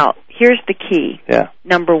 Okay. Now, here's the key. Yeah.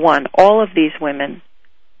 Number one, all of these women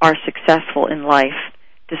are successful in life,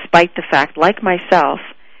 despite the fact, like myself,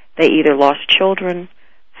 they either lost children,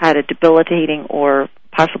 had a debilitating or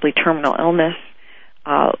possibly terminal illness,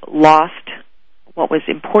 lost what was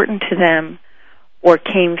important to them, or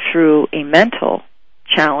came through a mental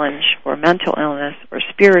challenge or mental illness or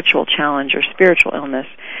spiritual challenge or spiritual illness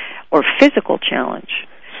or physical challenge.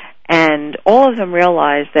 And all of them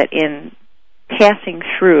realized that in passing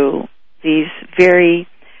through these very,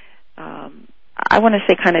 I want to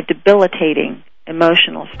say kind of debilitating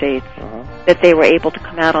emotional states, that they were able to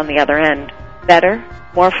come out on the other end better,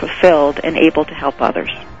 more fulfilled, and able to help others.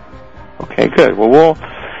 Okay, good. Well, we'll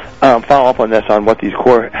follow up on this, on what these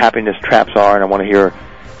core happiness traps are, and I want to hear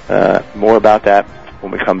more about that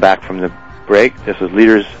when we come back from the break. This is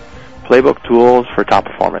Leaders Playbook, Tools for Top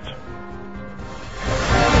Performance.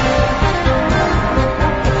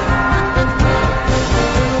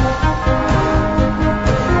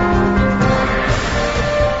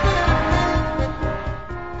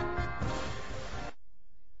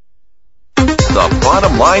 The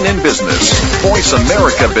bottom line in business. Voice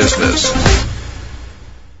America Business.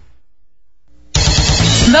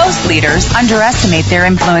 Most leaders underestimate their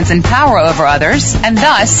influence and power over others and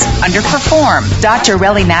thus underperform. Dr.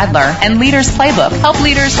 Relly Nadler and Leaders Playbook help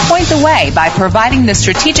leaders point the way by providing the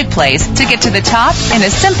strategic plays to get to the top in a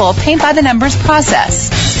simple paint-by-the-numbers process.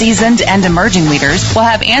 Seasoned and emerging leaders will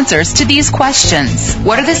have answers to these questions.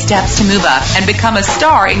 What are the steps to move up and become a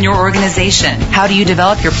star in your organization? How do you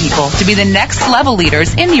develop your people to be the next level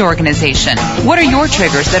leaders in the organization? What are your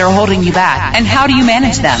triggers that are holding you back, and how do you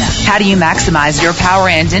manage them? How do you maximize your power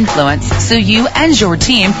and influence so you and your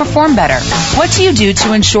team perform better? What do you do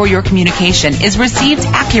to ensure your communication is received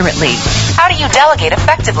accurately? How do you delegate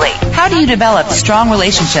effectively? How do you develop strong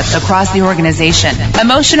relationships across the organization?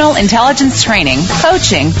 Emotional intelligence training,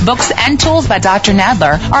 coaching, books, and tools by Dr.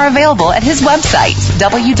 Nadler are available at his website,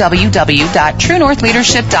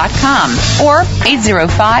 www.truenorthleadership.com or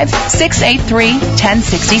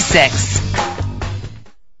 805-683-1066.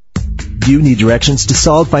 Do you need directions to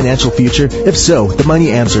solid financial future? If so, the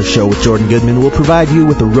Money Answer Show with Jordan Goodman will provide you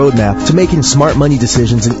with a roadmap to making smart money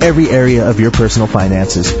decisions in every area of your personal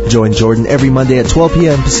finances. Join Jordan every Monday at 12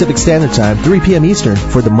 p.m. Pacific Standard Time, 3 p.m. Eastern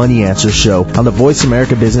for the Money Answer Show on the Voice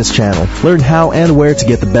America Business Channel. Learn how and where to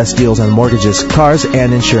get the best deals on mortgages, cars,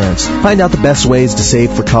 and insurance. Find out the best ways to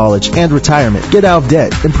save for college and retirement. Get out of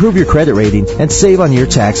debt, improve your credit rating, and save on your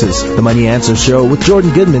taxes. The Money Answer Show with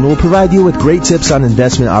Jordan Goodman will provide you with great tips on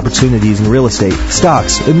investment opportunities in real estate,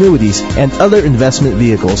 stocks, annuities, and other investment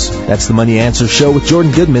vehicles. That's the Money Answer Show with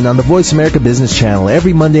Jordan Goodman on the Voice America Business Channel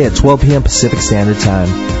every Monday at 12 p.m. Pacific Standard Time.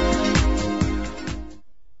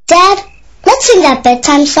 Dad, let's sing that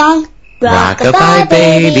bedtime song. Rock-a-bye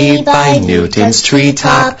baby by Newton's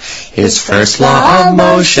treetop. His first law of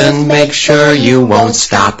motion, make sure you won't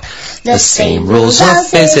stop. The same rules of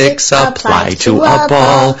physics apply to a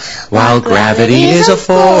ball, while gravity is a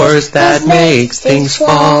force that makes things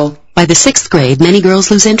fall. By the 6th grade, many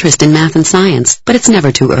girls lose interest in math and science, but it's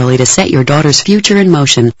never too early to set your daughter's future in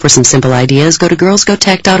motion. For some simple ideas, go to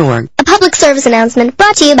girlsgotech.org. A public service announcement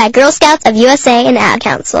brought to you by Girl Scouts of USA and Ad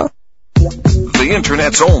Council. The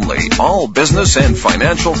Internet's only all business and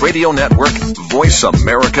financial radio network, Voice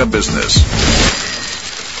America Business.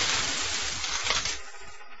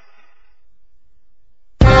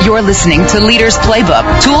 You're listening to Leaders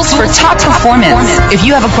Playbook, Tools for Top Performance. If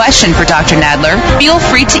you have a question for Dr. Nadler, feel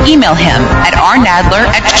free to email him at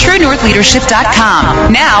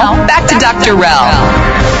rnadler@truenorthleadership.com. Now, back to Dr. Rell.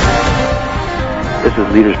 This is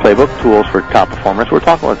Leaders Playbook, Tools for Top Performance. We're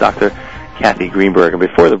talking with Dr. Kathy Greenberg, and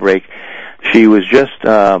before the break, she was just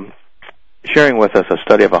sharing with us a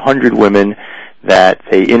study of 100 women that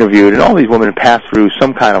they interviewed, and all these women passed through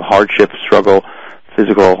some kind of hardship, struggle,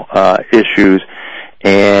 physical issues.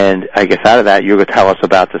 And I guess out of that, you're going to tell us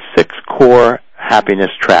about the 6 core happiness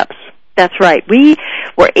traps. That's right. We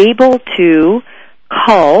were able to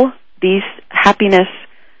cull these happiness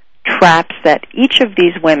traps that each of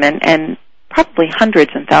these women, and probably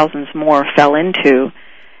hundreds and thousands more, fell into,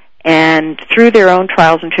 and through their own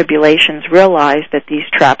trials and tribulations realized that these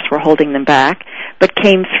traps were holding them back, but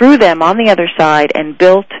came through them on the other side and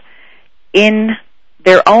built in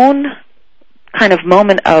their own kind of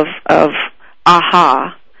moment of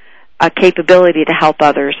aha, a capability to help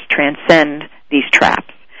others transcend these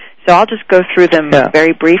traps. So I'll just go through them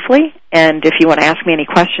very briefly, and if you want to ask me any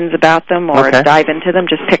questions about them or dive into them,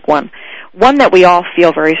 just pick one. One that we all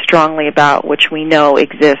feel very strongly about, which we know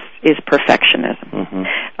exists, is perfectionism. Mm-hmm.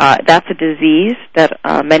 That's a disease that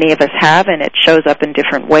many of us have, and it shows up in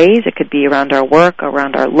different ways. It could be around our work,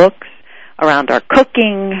 around our looks, around our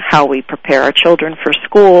cooking, how we prepare our children for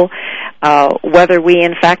school, whether we,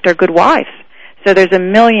 in fact, are good wives. So there's a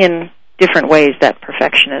million different ways that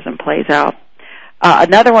perfectionism plays out.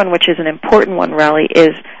 Another one, which is an important one, Relly,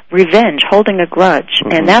 is revenge, holding a grudge.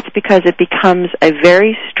 Mm-hmm. And that's because it becomes a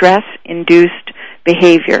very stress-induced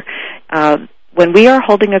behavior. When we are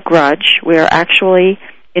holding a grudge, we are actually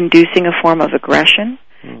inducing a form of aggression,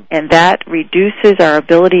 and that reduces our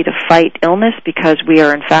ability to fight illness because we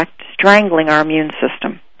are, in fact, strangling our immune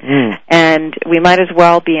system. And we might as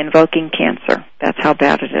well be invoking cancer. That's how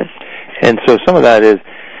bad it is. And so some of that is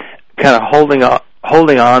kind of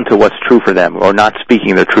holding on to what's true for them, or not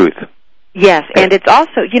speaking the truth. Yes, and it's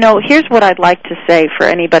also, here's what I'd like to say for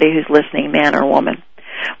anybody who's listening, man or woman.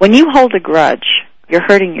 When you hold a grudge, you're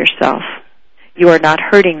hurting yourself. You are not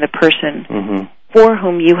hurting the person for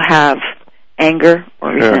whom you have anger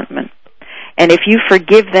or resentment. And if you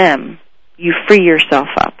forgive them, you free yourself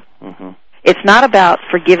up. It's not about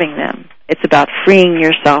forgiving them. It's about freeing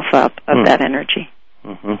yourself up of that energy.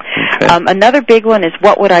 Another big one is,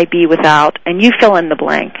 what would I be without? And you fill in the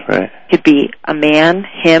blank. Could be a man,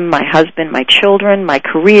 him, my husband, my children, my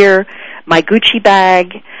career, my Gucci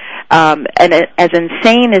bag. And as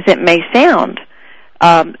insane as it may sound,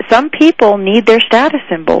 some people need their status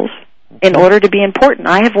symbols in order to be important.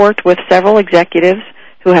 I have worked with several executives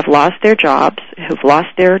who have lost their jobs, who've lost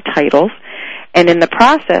their titles, and in the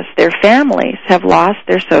process, their families have lost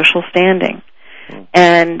their social standing.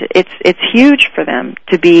 And it's huge for them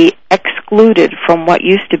to be excluded from what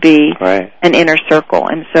used to be an inner circle.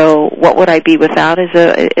 And so, what would I be without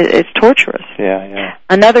is torturous.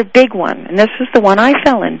 Another big one, and this is the one I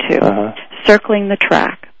fell into, circling the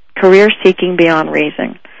track, career seeking beyond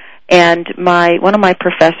reason. And one of my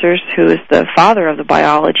professors, who is the father of the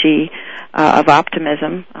biology of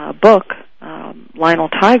optimism book, Lionel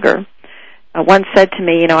Tiger, once said to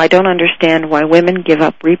me, I don't understand why women give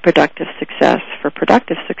up reproductive success for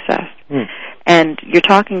productive success. And you're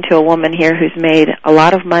talking to a woman here who's made a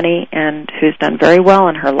lot of money and who's done very well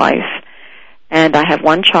in her life. And I have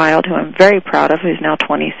one child who I'm very proud of, who's now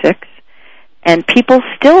 26. And people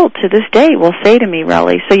still, to this day, will say to me,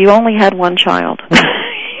 Relly, so you only had one child.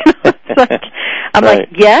 I'm like,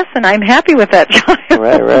 yes, and I'm happy with that child.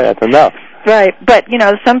 That's enough. But,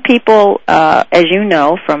 some people, as you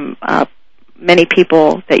know from many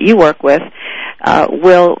people that you work with,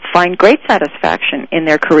 will find great satisfaction in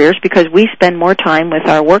their careers because we spend more time with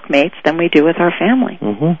our workmates than we do with our family.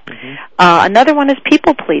 Another one is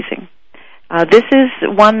people-pleasing. This is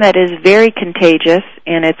one that is very contagious,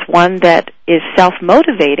 and it's one that is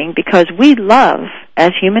self-motivating because we love,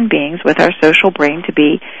 as human beings, with our social brain, to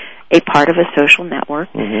be a part of a social network,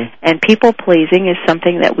 and people-pleasing is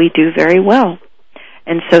something that we do very well.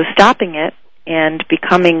 And so stopping it and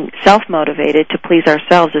becoming self-motivated to please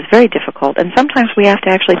ourselves is very difficult, and sometimes we have to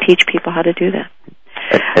actually teach people how to do that.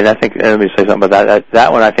 And I think, let me say something about that.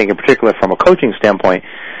 That one, I think, in particular, from a coaching standpoint,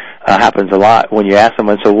 happens a lot when you ask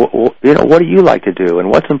someone, so, what do you like to do, and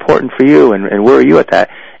what's important for you, and where are you at that?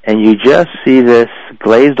 And you just see this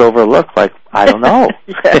glazed-over look like, I don't know.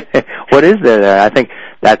 What is there? I think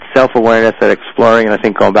that self-awareness, that exploring, and I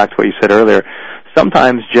think going back to what you said earlier,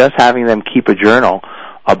 sometimes just having them keep a journal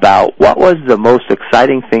about what was the most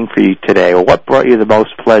exciting thing for you today, or what brought you the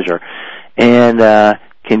most pleasure, and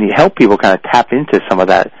can you help people kind of tap into some of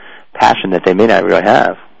that passion that they may not really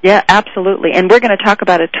have? Yeah, absolutely. And we're going to talk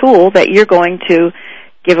about a tool that you're going to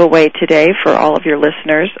give away today for all of your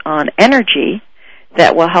listeners on energy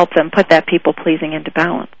that will help them put that people-pleasing into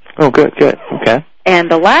balance. Oh, good. Okay. And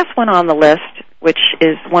the last one on the list, which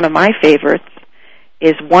is one of my favorites,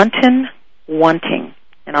 is wanton wanting.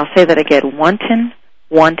 And I'll say that again, wanton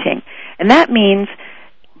wanting. And that means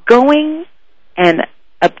going and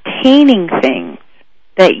obtaining things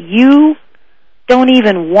that you don't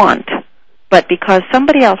even want, but because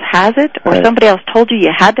somebody else has it or somebody else told you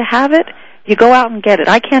you had to have it, you go out and get it.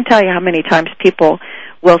 I can't tell you how many times people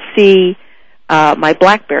will see my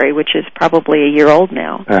BlackBerry, which is probably a year old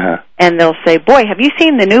now, and they'll say, boy, have you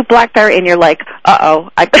seen the new BlackBerry? And you're like, uh-oh,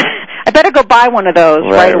 I better go buy one of those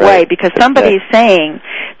right away because somebody's saying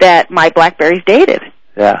that my BlackBerry's dated.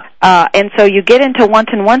 And so you get into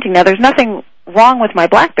wanting. Now, there's nothing wrong with my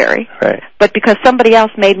BlackBerry, but because somebody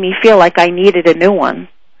else made me feel like I needed a new one,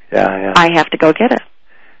 I have to go get it.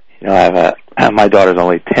 I have my daughter's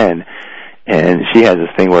only 10, and she has this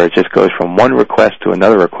thing where it just goes from one request to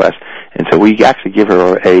another request, and so we actually give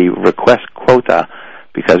her a request quota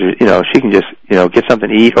because, she can just, get something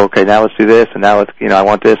to eat. Okay, now let's do this, and now let's, I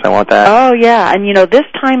want this, I want that. Oh, yeah, and, this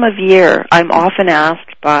time of year, I'm often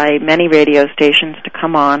asked by many radio stations to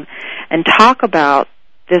come on and talk about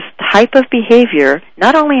this type of behavior,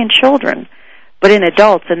 not only in children, but in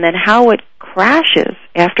adults, and then how it crashes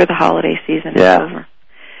after the holiday season is over.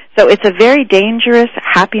 So it's a very dangerous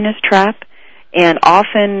happiness trap, and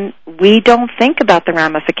often we don't think about the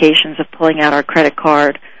ramifications of pulling out our credit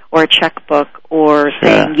card or a checkbook or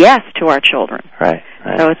saying yes to our children.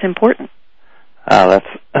 So it's important.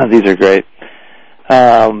 These are great.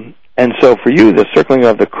 And so for you, the circling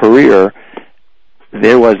of the career,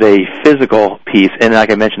 there was a physical piece, and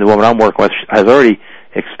like I mentioned, the woman I'm working with has already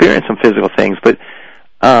experienced some physical things, but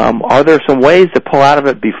are there some ways to pull out of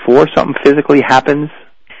it before something physically happens?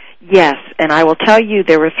 Yes, and I will tell you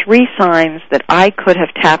there were 3 signs that I could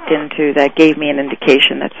have tapped into that gave me an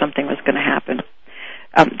indication that something was going to happen.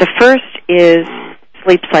 The first is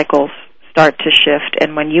sleep cycles start to shift,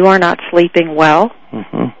 and when you are not sleeping well,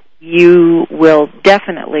 you will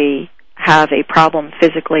definitely have a problem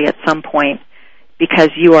physically at some point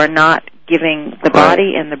because you are not giving the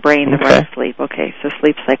body and the brain the right sleep. Okay, so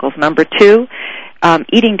sleep cycles. Number 2,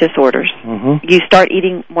 eating disorders. You start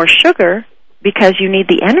eating more sugar because you need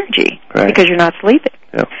the energy, because you're not sleeping.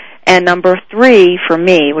 Yep. And number 3, for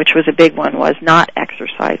me, which was a big one, was not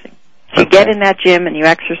exercising. If you get in that gym and you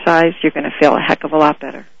exercise, you're going to feel a heck of a lot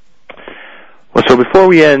better. Well, so before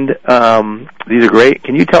we end, these are great.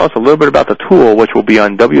 Can you tell us a little bit about the tool, which will be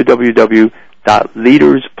on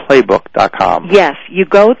www.leadersplaybook.com? Yes, you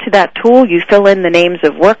go to that tool, you fill in the names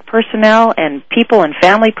of work personnel and people and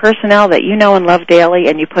family personnel that you know and love daily,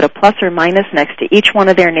 and you put a plus or minus next to each one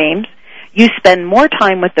of their names. You spend more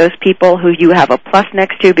time with those people who you have a plus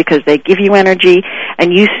next to because they give you energy,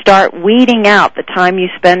 and you start weeding out the time you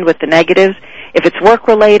spend with the negatives. If it's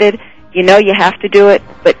work-related, you know you have to do it,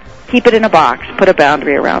 but keep it in a box. Put a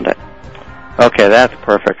boundary around it. Okay, that's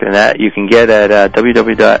perfect. And that you can get at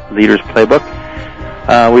www.leadersplaybook.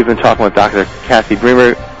 We've been talking with Dr. Kathy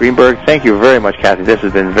Greenberg. Thank you very much, Kathy. This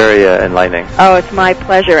has been very enlightening. Oh, it's my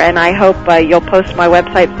pleasure, and I hope you'll post my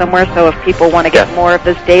website somewhere so if people want to get more of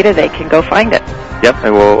this data, they can go find it. Yep,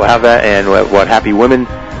 and we'll have that. And What Happy Women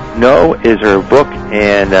Know is her book,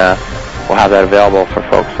 and we'll have that available for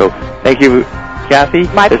folks. So thank you, Kathy.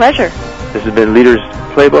 My pleasure. This has been Leaders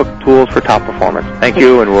Playbook, Tools for Top Performance. Thank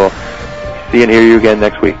you, and we'll see and hear you again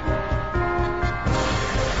next week.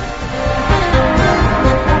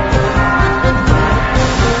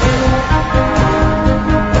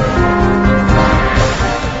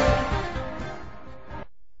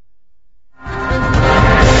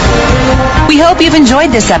 We hope you've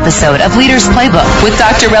enjoyed this episode of Leaders Playbook with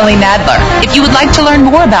Dr. Relly Nadler. If you would like to learn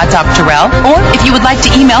more about Dr. Rell, or if you would like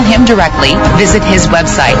to email him directly, visit his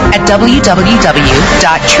website at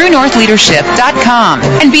www.truenorthleadership.com.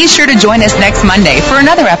 And be sure to join us next Monday for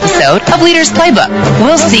another episode of Leaders Playbook.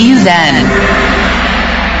 We'll see you then.